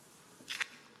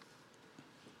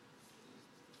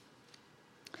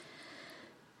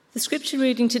scripture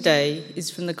reading today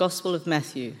is from the Gospel of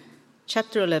Matthew,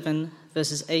 chapter 11,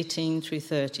 verses 18 through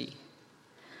 30.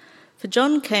 For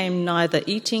John came neither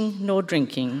eating nor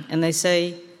drinking, and they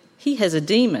say, "He has a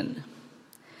demon."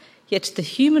 Yet the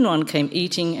human one came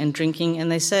eating and drinking,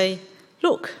 and they say,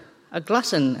 "Look, a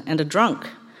glutton and a drunk,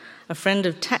 a friend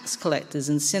of tax collectors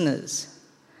and sinners."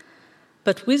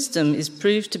 But wisdom is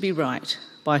proved to be right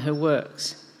by her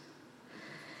works.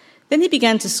 Then he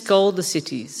began to scold the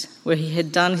cities where he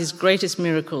had done his greatest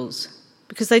miracles,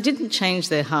 because they didn't change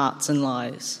their hearts and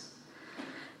lives.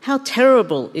 "How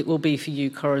terrible it will be for you,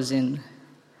 Chorazin!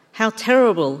 How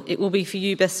terrible it will be for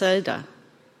you, Bethsaida!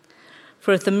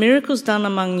 For if the miracles done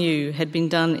among you had been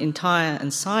done in Tyre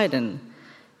and Sidon,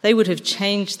 they would have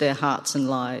changed their hearts and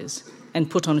lives and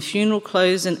put on funeral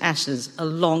clothes and ashes a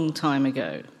long time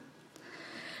ago.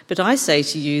 But I say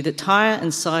to you that Tyre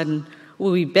and Sidon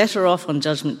will be better off on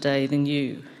Judgment Day than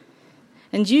you.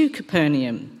 And you,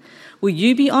 Capernaum, will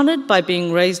you be honoured by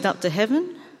being raised up to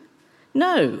heaven?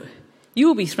 No, you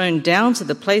will be thrown down to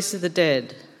the place of the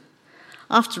dead.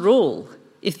 After all,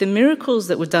 if the miracles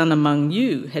that were done among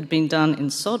you had been done in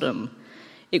Sodom,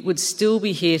 it would still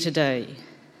be here today.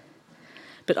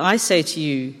 But I say to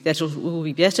you that it will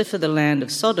be better for the land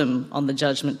of Sodom on the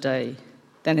Judgment Day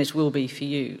than it will be for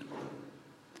you."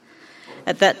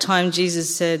 At that time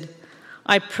Jesus said,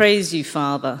 "I praise you,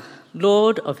 Father,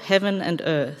 Lord of heaven and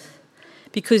earth,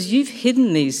 because you've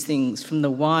hidden these things from the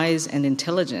wise and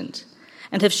intelligent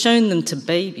and have shown them to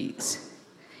babies.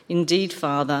 Indeed,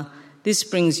 Father, this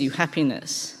brings you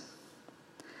happiness.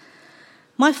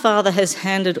 My Father has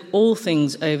handed all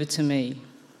things over to me.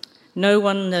 No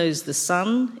one knows the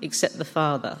Son except the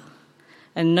Father,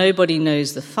 and nobody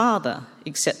knows the Father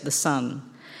except the Son,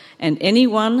 and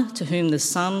anyone to whom the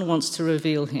Son wants to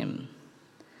reveal him.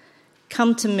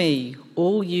 Come to me,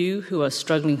 all you who are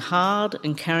struggling hard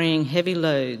and carrying heavy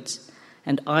loads,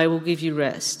 and I will give you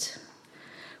rest.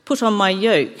 Put on my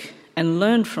yoke and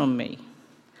learn from me.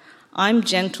 I'm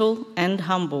gentle and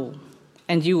humble,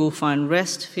 and you will find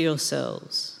rest for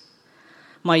yourselves.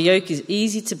 My yoke is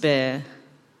easy to bear,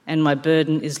 and my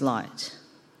burden is light."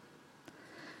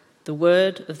 The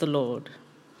word of the Lord.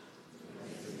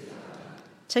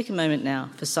 Take a moment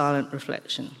now for silent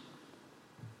reflection.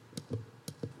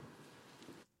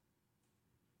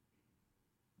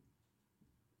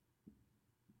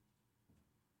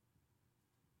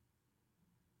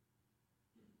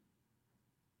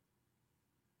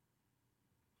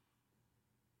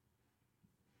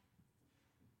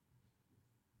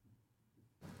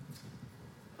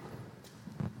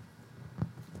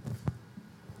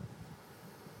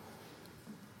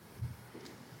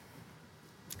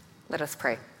 Let us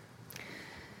pray.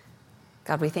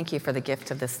 God, we thank you for the gift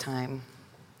of this time,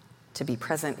 to be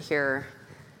present here,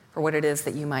 for what it is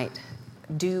that you might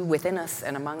do within us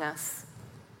and among us.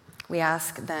 We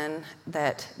ask then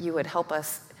that you would help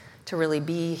us to really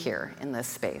be here in this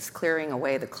space, clearing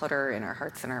away the clutter in our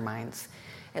hearts and our minds,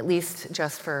 at least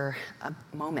just for a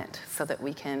moment, so that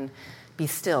we can be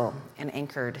still and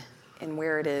anchored in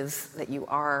where it is that you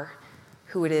are,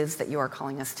 who it is that you are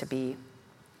calling us to be.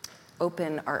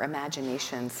 Open our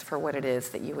imaginations for what it is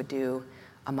that you would do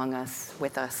among us,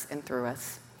 with us, and through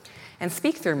us. And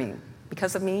speak through me,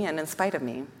 because of me and in spite of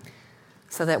me,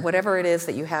 so that whatever it is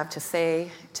that you have to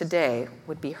say today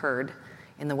would be heard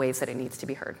in the ways that it needs to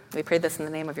be heard. We pray this in the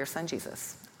name of your Son,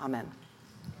 Jesus. Amen.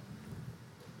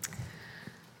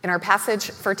 In our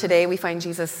passage for today, we find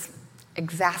Jesus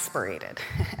exasperated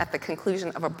at the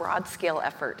conclusion of a broad-scale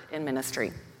effort in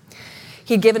ministry.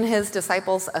 He'd given his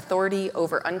disciples authority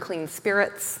over unclean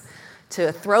spirits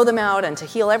to throw them out and to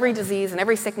heal every disease and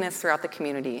every sickness throughout the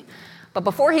community. But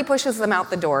before he pushes them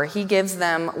out the door, he gives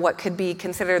them what could be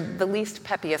considered the least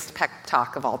peppiest pep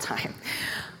talk of all time.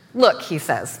 "Look," he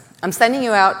says, "I'm sending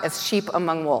you out as sheep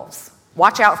among wolves.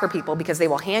 Watch out for people, because they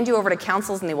will hand you over to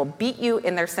councils and they will beat you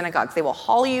in their synagogues. They will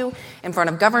haul you in front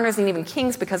of governors and even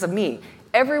kings because of me.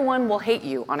 Everyone will hate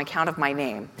you on account of my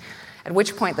name." At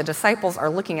which point the disciples are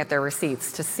looking at their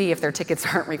receipts to see if their tickets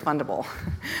aren't refundable,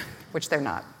 which they're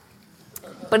not.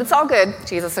 But it's all good,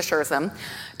 Jesus assures them.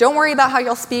 "Don't worry about how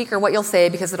you'll speak or what you'll say,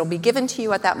 because it'll be given to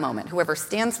you at that moment. Whoever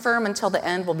stands firm until the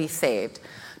end will be saved.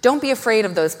 Don't be afraid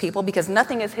of those people, because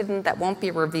nothing is hidden that won't be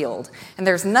revealed, and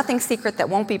there's nothing secret that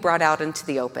won't be brought out into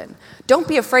the open. Don't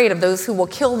be afraid of those who will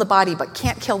kill the body but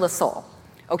can't kill the soul.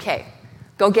 Okay,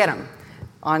 go get them.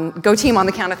 Go team on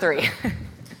the count of 3.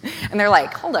 And they're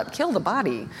like, "Hold up, kill the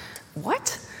body?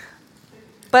 What?"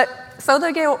 But so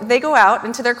they go out,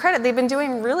 and to their credit, they've been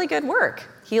doing really good work,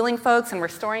 healing folks and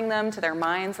restoring them to their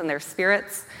minds and their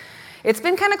spirits. It's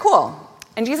been kind of cool.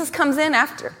 And Jesus comes in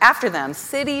after them,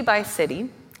 city by city,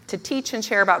 to teach and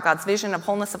share about God's vision of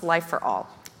wholeness of life for all.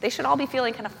 They should all be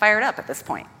feeling kind of fired up at this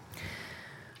point.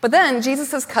 But then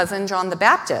Jesus' cousin, John the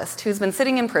Baptist, who's been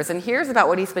sitting in prison, hears about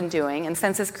what he's been doing and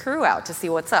sends his crew out to see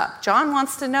what's up. John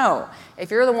wants to know if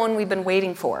you're the one we've been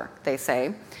waiting for, they say.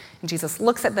 And Jesus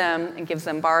looks at them and gives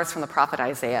them bars from the prophet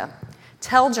Isaiah.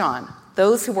 Tell John,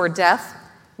 those who were deaf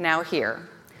now hear.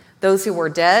 Those who were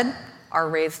dead are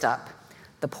raised up.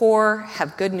 The poor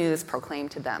have good news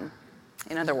proclaimed to them.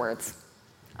 In other words,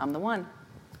 I'm the one.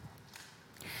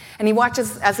 And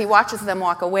as he watches them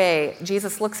walk away,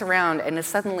 Jesus looks around and is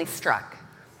suddenly struck.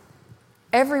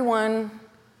 Everyone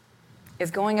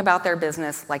is going about their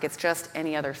business like it's just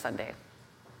any other Sunday.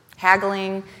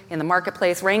 Haggling in the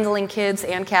marketplace, wrangling kids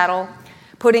and cattle,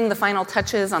 putting the final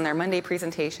touches on their Monday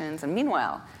presentations. And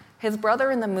meanwhile, his brother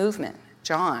in the movement,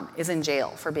 John, is in jail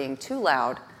for being too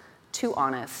loud, too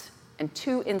honest, and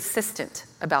too insistent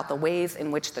about the ways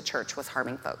in which the church was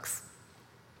harming folks.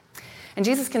 And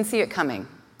Jesus can see it coming.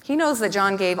 He knows that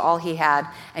John gave all he had,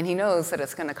 and he knows that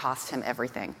it's going to cost him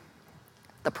everything.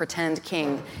 The pretend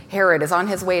king, Herod, is on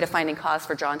his way to finding cause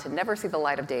for John to never see the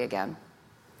light of day again.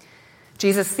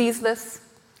 Jesus sees this,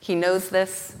 he knows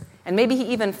this, and maybe he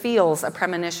even feels a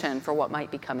premonition for what might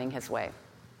be coming his way.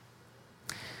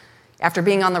 After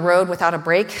being on the road without a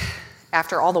break,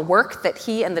 after all the work that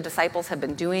he and the disciples have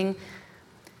been doing,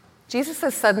 Jesus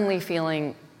is suddenly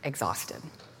feeling exhausted,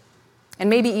 and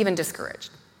maybe even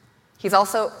discouraged. He's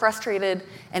also frustrated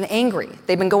and angry.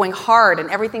 They've been going hard and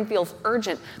everything feels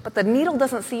urgent, but the needle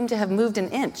doesn't seem to have moved an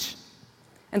inch.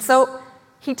 And so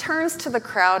he turns to the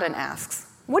crowd and asks,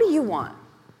 "What do you want?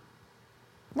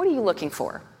 What are you looking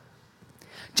for?"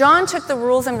 John took the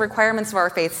rules and requirements of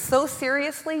our faith so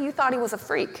seriously, you thought he was a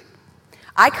freak.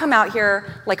 I come out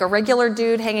here like a regular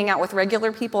dude hanging out with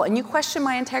regular people, and you question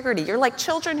my integrity. You're like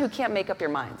children who can't make up your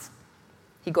minds.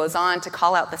 He goes on to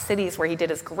call out the cities where he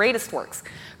did his greatest works: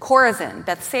 Chorazin,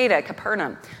 Bethsaida,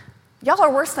 Capernaum. Y'all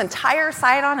are worse than Tyre,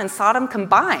 Sidon, and Sodom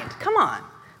combined. Come on.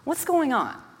 What's going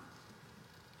on?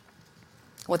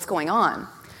 What's going on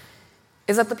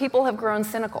is that the people have grown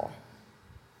cynical.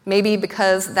 Maybe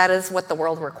because that is what the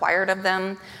world required of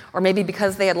them, or maybe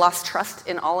because they had lost trust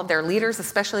in all of their leaders,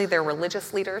 especially their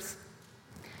religious leaders.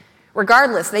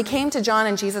 Regardless, they came to John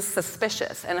and Jesus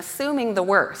suspicious and assuming the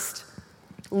worst,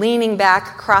 leaning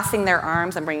back, crossing their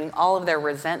arms, and bringing all of their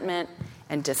resentment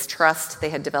and distrust they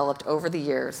had developed over the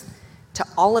years to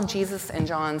all of Jesus and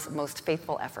John's most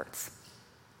faithful efforts.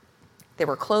 They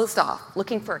were closed off,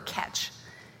 looking for a catch,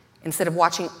 instead of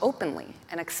watching openly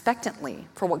and expectantly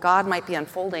for what God might be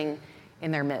unfolding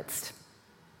in their midst.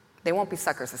 They won't be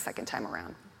suckers a second time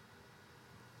around.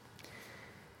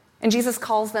 And Jesus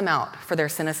calls them out for their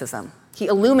cynicism. He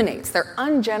illuminates their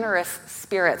ungenerous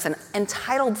spirits and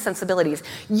entitled sensibilities.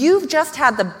 You've just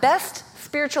had the best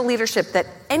spiritual leadership that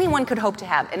anyone could hope to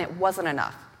have, and it wasn't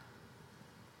enough.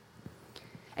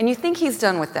 And you think he's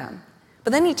done with them,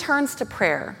 but then he turns to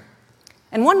prayer.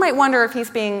 And one might wonder if he's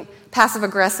being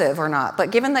passive-aggressive or not,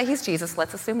 but given that he's Jesus,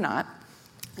 let's assume not.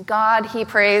 God, he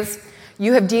prays,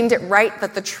 you have deemed it right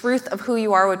that the truth of who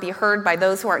you are would be heard by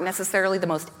those who aren't necessarily the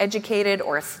most educated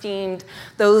or esteemed,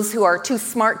 those who are too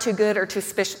smart, too good, or too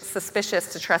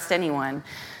suspicious to trust anyone.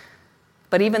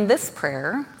 But even this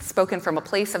prayer, spoken from a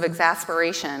place of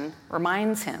exasperation,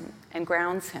 reminds him and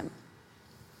grounds him.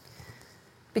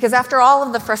 Because after all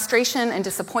of the frustration and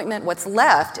disappointment, what's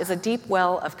left is a deep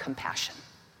well of compassion.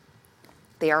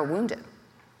 They are wounded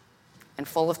and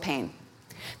full of pain.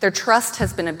 Their trust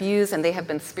has been abused and they have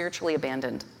been spiritually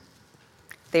abandoned.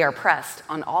 They are pressed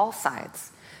on all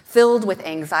sides, filled with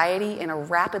anxiety in a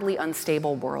rapidly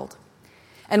unstable world.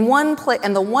 And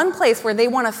the one place where they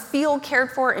want to feel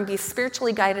cared for and be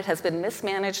spiritually guided has been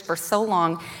mismanaged for so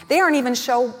long, they aren't even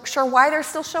sure why they're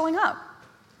still showing up.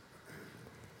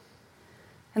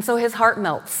 And so his heart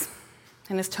melts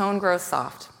and his tone grows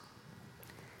soft.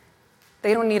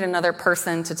 They don't need another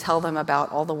person to tell them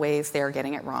about all the ways they are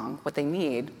getting it wrong. What they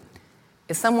need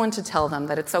is someone to tell them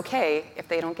that it's okay if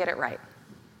they don't get it right.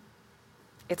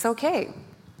 It's okay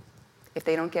if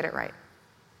they don't get it right.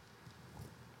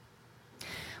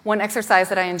 One exercise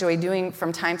that I enjoy doing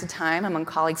from time to time among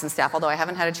colleagues and staff, although I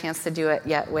haven't had a chance to do it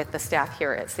yet with the staff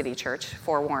here at City Church,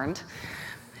 forewarned,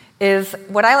 is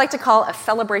what I like to call a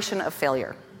celebration of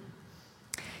failure.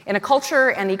 In a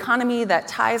culture and economy that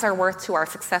ties our worth to our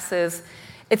successes,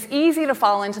 it's easy to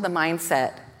fall into the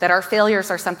mindset that our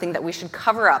failures are something that we should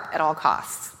cover up at all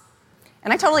costs.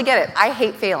 And I totally get it. I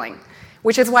hate failing.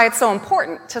 which is why it's so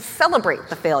important to celebrate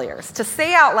the failures, to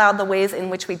say out loud the ways in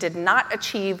which we did not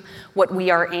achieve what we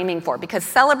are aiming for. Because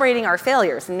celebrating our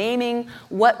failures, naming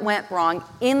what went wrong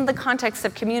in the context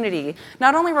of community,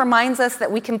 not only reminds us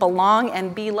that we can belong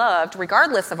and be loved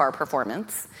regardless of our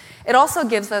performance, it also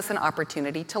gives us an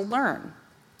opportunity to learn.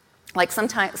 Like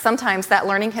sometimes that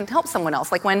learning can help someone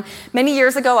else. Like when many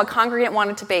years ago a congregant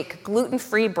wanted to bake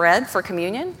gluten-free bread for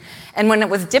communion, and when it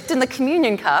was dipped in the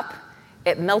communion cup,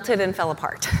 it melted and fell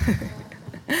apart.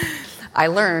 I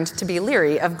learned to be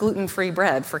leery of gluten-free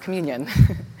bread for communion.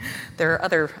 There are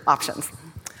other options.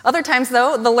 Other times,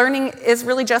 though, the learning is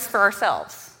really just for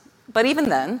ourselves. But even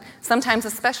then, sometimes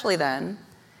especially then,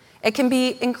 it can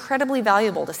be incredibly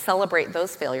valuable to celebrate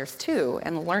those failures too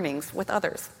and the learnings with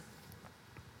others.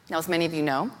 Now, as many of you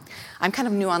know, I'm kind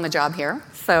of new on the job here,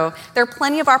 so there are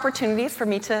plenty of opportunities for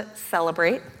me to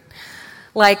celebrate.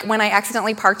 Like when I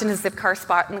accidentally parked in a Zipcar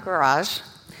spot in the garage,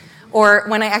 or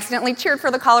when I accidentally cheered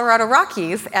for the Colorado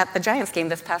Rockies at the Giants game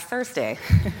this past Thursday.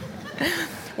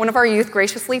 One of our youth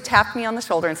graciously tapped me on the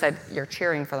shoulder and said, "You're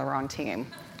cheering for the wrong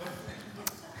team."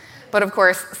 But of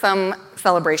course, some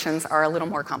celebrations are a little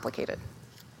more complicated.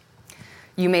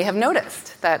 You may have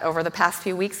noticed that over the past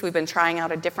few weeks, we've been trying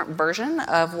out a different version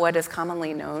of what is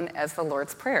commonly known as the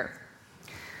Lord's Prayer.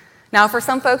 Now, for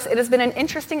some folks, it has been an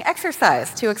interesting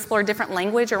exercise to explore different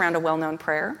language around a well-known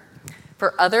prayer.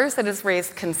 For others, it has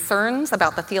raised concerns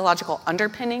about the theological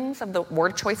underpinnings of the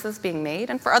word choices being made.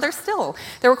 And for others still,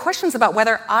 there were questions about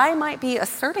whether I might be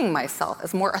asserting myself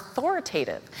as more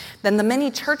authoritative than the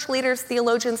many church leaders,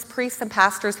 theologians, priests, and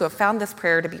pastors who have found this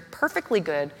prayer to be perfectly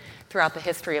good throughout the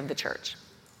history of the church.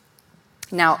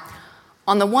 Now,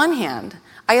 on the one hand,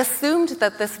 I assumed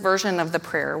that this version of the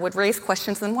prayer would raise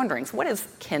questions and wonderings. What is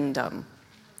kingdom?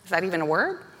 Is that even a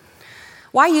word?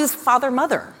 Why use Father,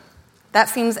 Mother? That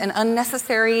seems an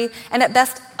unnecessary and at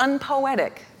best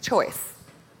unpoetic choice.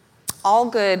 All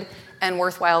good and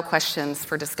worthwhile questions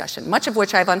for discussion, much of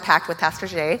which I've unpacked with Pastor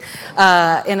Jay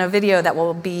in a video that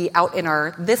will be out in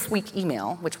our This Week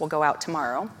email, which will go out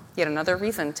tomorrow. Yet another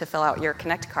reason to fill out your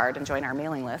Connect card and join our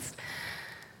mailing list.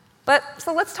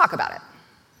 So let's talk about it.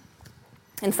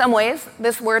 In some ways,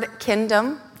 this word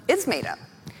kingdom is made up.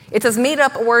 It's as made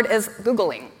up a word as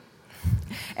Googling,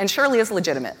 and surely is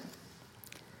legitimate.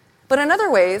 But in other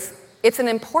ways, it's an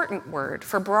important word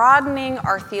for broadening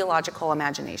our theological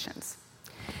imaginations.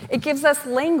 It gives us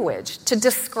language to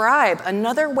describe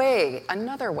another way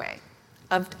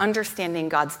of understanding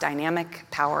God's dynamic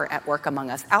power at work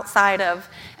among us outside of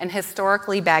an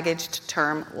historically baggaged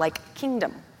term like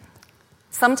kingdom.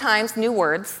 Sometimes new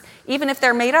words, even if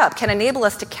they're made up, can enable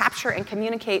us to capture and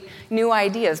communicate new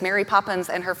ideas. Mary Poppins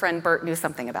and her friend Bert knew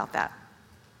something about that.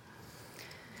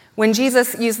 When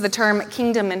Jesus used the term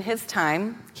kingdom in his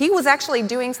time, he was actually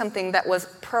doing something that was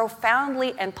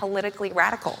profoundly and politically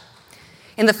radical.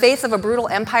 In the face of a brutal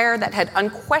empire that had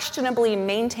unquestionably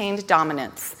maintained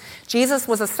dominance, Jesus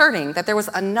was asserting that there was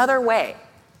another way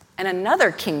and another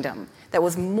kingdom that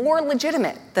was more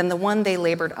legitimate than the one they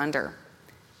labored under.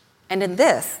 And in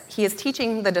this, he is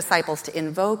teaching the disciples to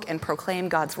invoke and proclaim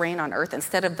God's reign on earth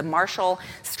instead of the martial,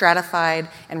 stratified,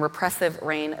 and repressive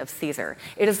reign of Caesar.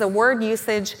 It is a word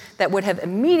usage that would have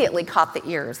immediately caught the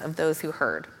ears of those who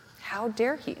heard. How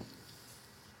dare he?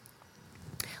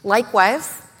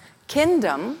 Likewise,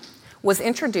 kingdom was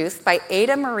introduced by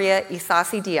Ada Maria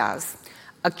Isasi Diaz,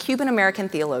 a Cuban-American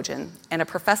theologian and a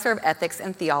professor of ethics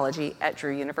and theology at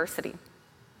Drew University.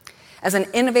 As an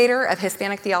innovator of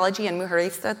Hispanic theology and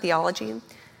Mujerista theology,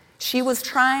 she was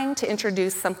trying to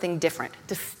introduce something different,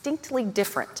 distinctly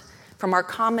different from our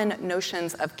common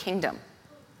notions of kingdom.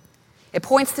 It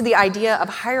points to the idea of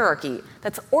hierarchy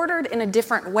that's ordered in a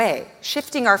different way,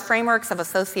 shifting our frameworks of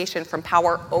association from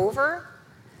power over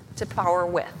to power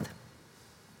with.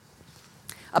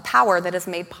 A power that is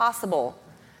made possible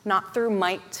not through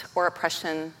might or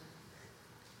oppression,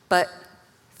 but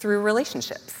through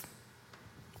relationships.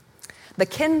 The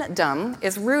kingdom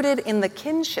is rooted in the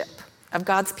kinship of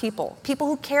God's people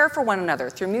who care for one another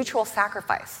through mutual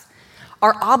sacrifice,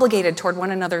 are obligated toward one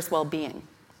another's well-being.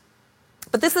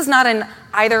 But this is not an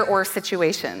either-or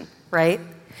situation, right?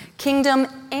 Kingdom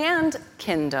and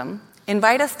kingdom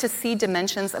invite us to see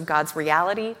dimensions of God's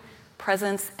reality,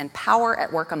 presence, and power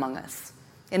at work among us.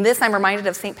 In this, I'm reminded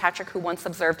of St. Patrick, who once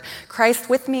observed, Christ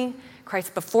with me,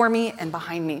 Christ before me and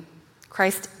behind me,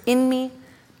 Christ in me,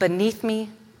 beneath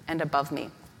me, and above me.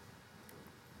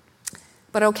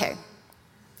 But okay,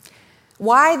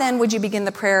 why then would you begin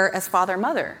the prayer as Father,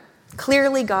 Mother?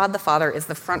 Clearly, God the Father is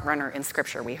the front runner in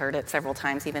Scripture. We heard it several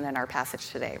times, even in our passage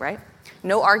today, right?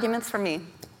 No arguments from me.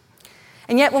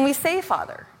 And yet, when we say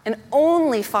Father, and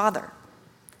only Father,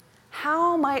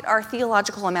 how might our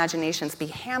theological imaginations be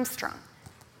hamstrung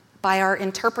by our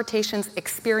interpretations,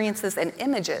 experiences, and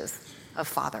images of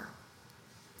Father?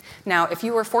 Now, if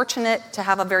you were fortunate to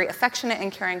have a very affectionate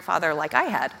and caring father like I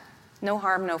had, no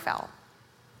harm, no foul.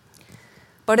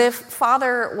 But if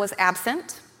Father was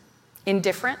absent,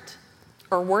 indifferent,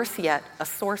 or worse yet, a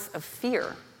source of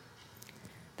fear,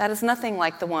 that is nothing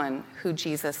like the one who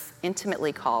Jesus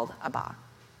intimately called Abba.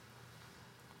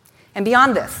 And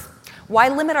beyond this, why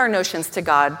limit our notions of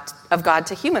God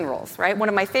to human roles, right? One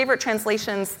of my favorite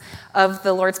translations of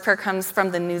the Lord's Prayer comes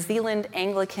from the New Zealand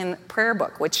Anglican Prayer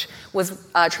Book, which was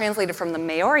translated from the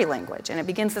Maori language, and it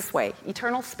begins this way: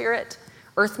 Eternal Spirit,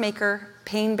 Earth Maker,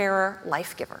 Pain Bearer,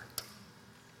 Life Giver.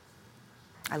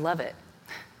 I love it.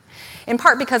 In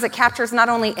part because it captures not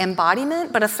only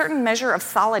embodiment, but a certain measure of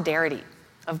solidarity,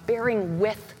 of bearing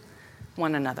with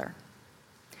one another.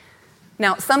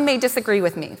 Now, some may disagree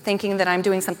with me, thinking that I'm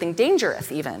doing something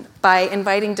dangerous even by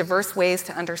inviting diverse ways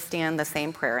to understand the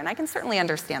same prayer. And I can certainly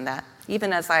understand that,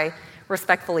 even as I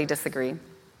respectfully disagree.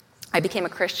 I became a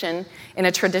Christian in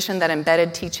a tradition that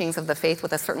embedded teachings of the faith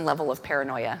with a certain level of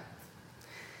paranoia.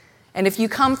 And if you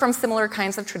come from similar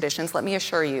kinds of traditions, let me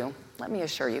assure you,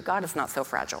 God is not so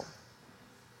fragile.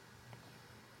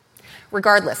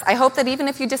 Regardless, I hope that even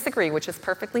if you disagree, which is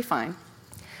perfectly fine,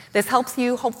 this helps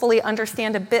you hopefully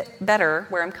understand a bit better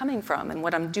where I'm coming from and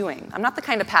what I'm doing. I'm not the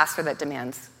kind of pastor that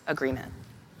demands agreement.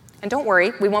 And don't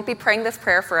worry, we won't be praying this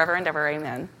prayer forever and ever,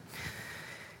 amen.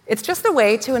 It's just a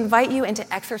way to invite you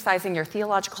into exercising your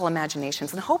theological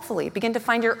imaginations and hopefully begin to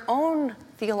find your own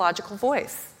theological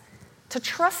voice, to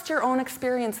trust your own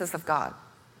experiences of God.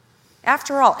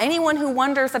 After all, anyone who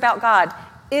wonders about God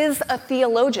is a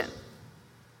theologian.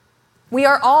 We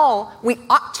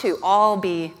ought to all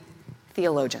be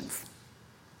theologians.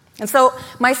 And so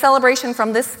my celebration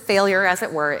from this failure, as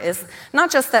it were, is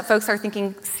not just that folks are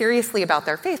thinking seriously about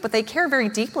their faith, but they care very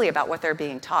deeply about what they're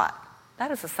being taught.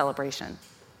 That is a celebration.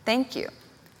 Thank you.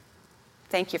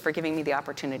 Thank you for giving me the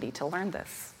opportunity to learn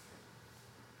this.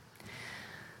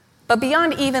 But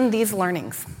beyond even these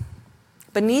learnings,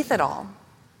 beneath it all,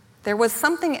 there was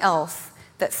something else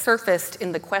that surfaced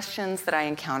in the questions that I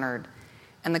encountered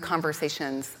and the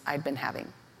conversations I'd been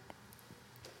having.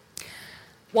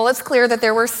 While it's clear that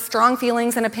there were strong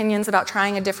feelings and opinions about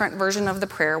trying a different version of the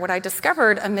prayer, what I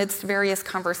discovered amidst various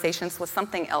conversations was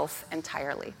something else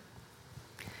entirely.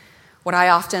 What I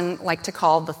often like to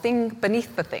call the thing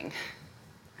beneath the thing.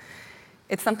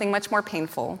 It's something much more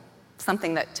painful,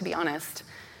 something that, to be honest,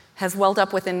 has welled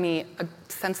up within me a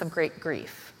sense of great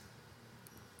grief.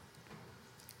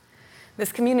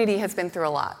 This community has been through a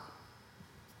lot.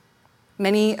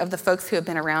 Many of the folks who have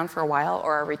been around for a while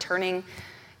or are returning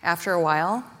after a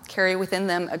while carry within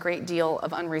them a great deal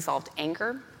of unresolved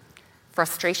anger,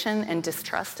 frustration, and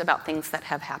distrust about things that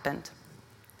have happened,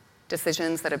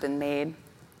 decisions that have been made,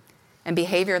 and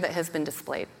behavior that has been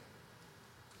displayed.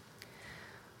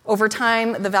 Over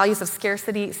time, the values of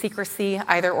scarcity, secrecy,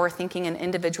 either-or thinking, and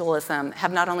individualism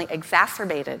have not only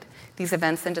exacerbated these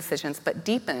events and decisions, but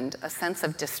deepened a sense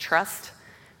of distrust,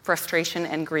 frustration,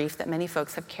 and grief that many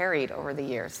folks have carried over the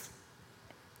years.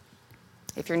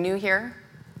 If you're new here,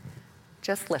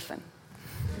 just listen.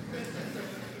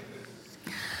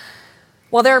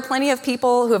 While there are plenty of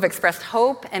people who have expressed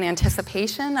hope and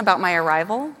anticipation about my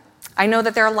arrival, I know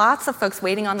that there are lots of folks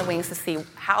waiting on the wings to see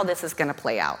how this is going to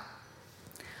play out.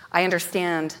 I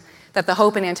understand that the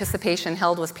hope and anticipation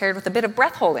held was paired with a bit of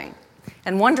breath holding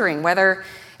and wondering whether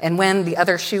and when the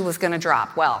other shoe was going to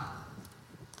drop. Well,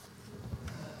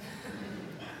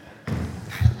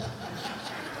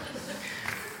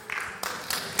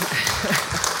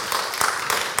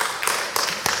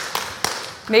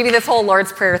 maybe this whole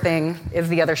Lord's Prayer thing is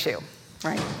the other shoe,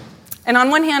 right? And on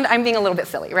one hand, I'm being a little bit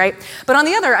silly, right? But on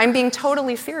the other, I'm being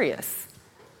totally serious.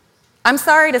 I'm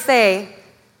sorry to say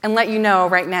and let you know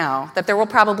right now that there will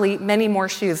probably many more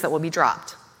shoes that will be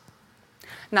dropped.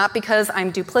 Not because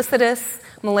I'm duplicitous,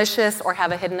 malicious, or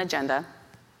have a hidden agenda.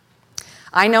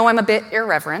 I know I'm a bit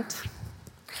irreverent.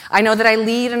 I know that I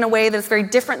lead in a way that's very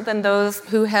different than those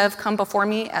who have come before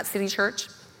me at City Church.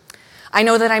 I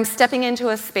know that I'm stepping into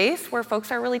a space where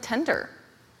folks are really tender,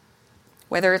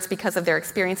 whether it's because of their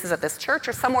experiences at this church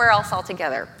or somewhere else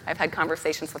altogether. I've had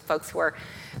conversations with folks who are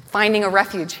finding a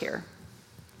refuge here.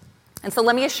 And so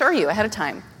let me assure you ahead of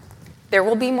time, there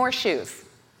will be more shoes.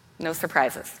 No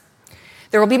surprises.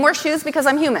 There will be more shoes because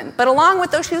I'm human, but along with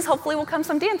those shoes, hopefully will come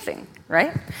some dancing,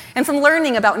 right? And some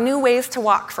learning about new ways to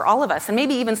walk for all of us, and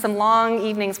maybe even some long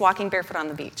evenings walking barefoot on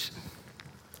the beach.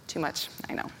 Too much,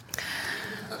 I know.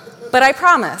 But I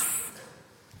promise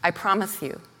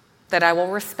you that I will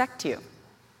respect you,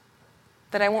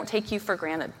 that I won't take you for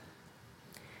granted,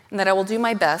 and that I will do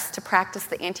my best to practice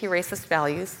the anti-racist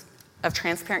values of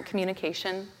transparent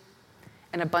communication,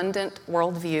 an abundant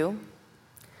worldview,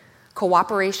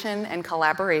 cooperation and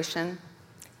collaboration,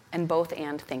 and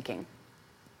both-and thinking.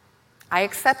 I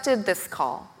accepted this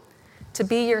call to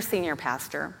be your senior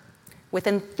pastor with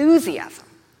enthusiasm.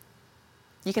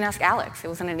 You can ask Alex, it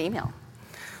was in an email.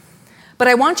 But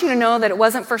I want you to know that it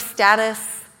wasn't for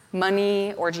status,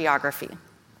 money, or geography.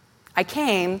 I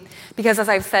came because, as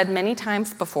I've said many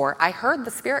times before, I heard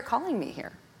the Spirit calling me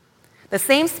here. The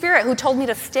same Spirit who told me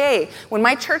to stay when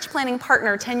my church planning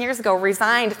partner 10 years ago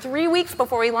resigned 3 weeks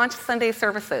before we launched Sunday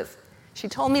services. She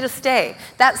told me to stay.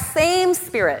 That same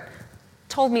Spirit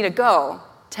told me to go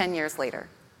 10 years later.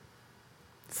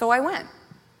 So I went.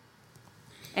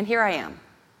 And here I am.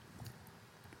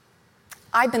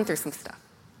 I've been through some stuff.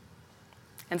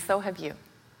 And so have you.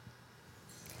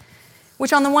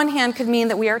 Which on the one hand could mean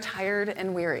that we are tired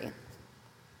and weary.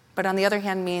 But on the other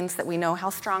hand means that we know how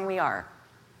strong we are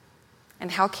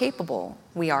and how capable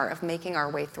we are of making our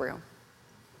way through.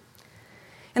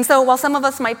 And so while some of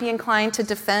us might be inclined to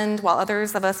defend, while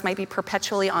others of us might be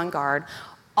perpetually on guard,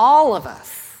 all of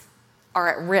us are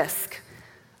at risk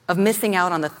of missing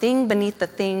out on the thing beneath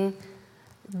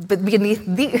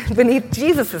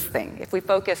Jesus' thing if we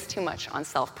focus too much on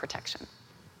self-protection.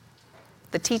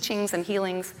 The teachings and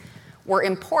healings were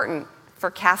important for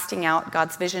casting out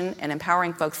God's vision and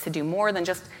empowering folks to do more than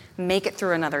just make it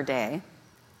through another day.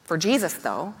 For Jesus,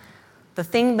 though, the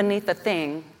thing beneath the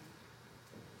thing,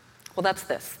 well, that's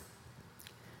this.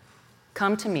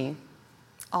 Come to me,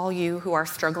 all you who are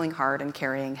struggling hard and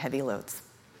carrying heavy loads.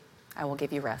 I will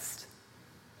give you rest.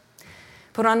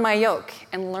 Put on my yoke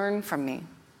and learn from me.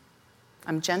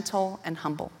 I'm gentle and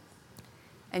humble,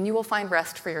 and you will find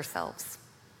rest for yourselves.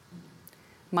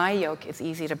 My yoke is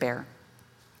easy to bear,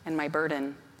 and my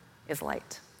burden is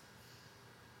light.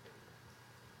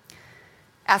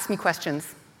 Ask me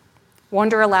questions.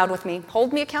 Wonder aloud with me.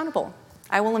 Hold me accountable.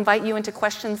 I will invite you into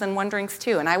questions and wonderings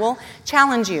too, and I will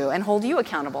challenge you and hold you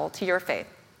accountable to your faith.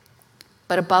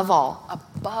 But above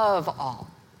all,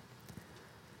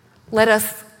 let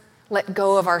us let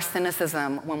go of our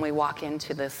cynicism when we walk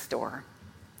into this door,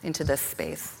 into this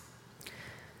space.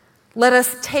 Let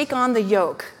us take on the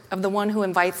yoke of the one who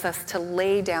invites us to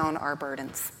lay down our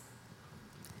burdens.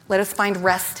 Let us find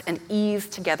rest and ease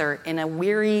together in a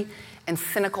weary and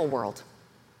cynical world.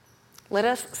 Let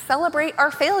us celebrate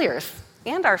our failures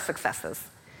and our successes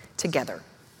together,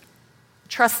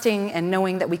 trusting and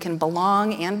knowing that we can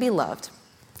belong and be loved,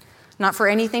 not for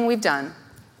anything we've done,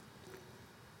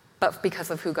 but because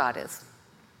of who God is.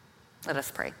 Let us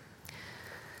pray.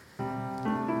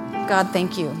 God,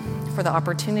 thank you for the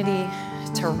opportunity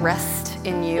to rest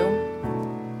in you.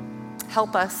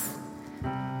 Help us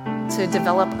to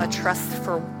develop a trust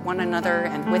for one another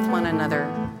and with one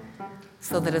another,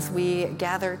 so that as we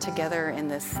gather together in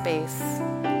this space,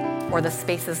 or the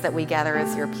spaces that we gather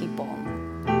as your people,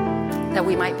 that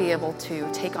we might be able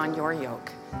to take on your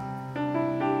yoke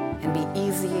and be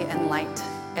easy and light,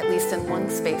 at least in one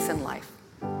space in life.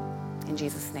 In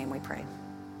Jesus' name we pray.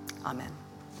 Amen.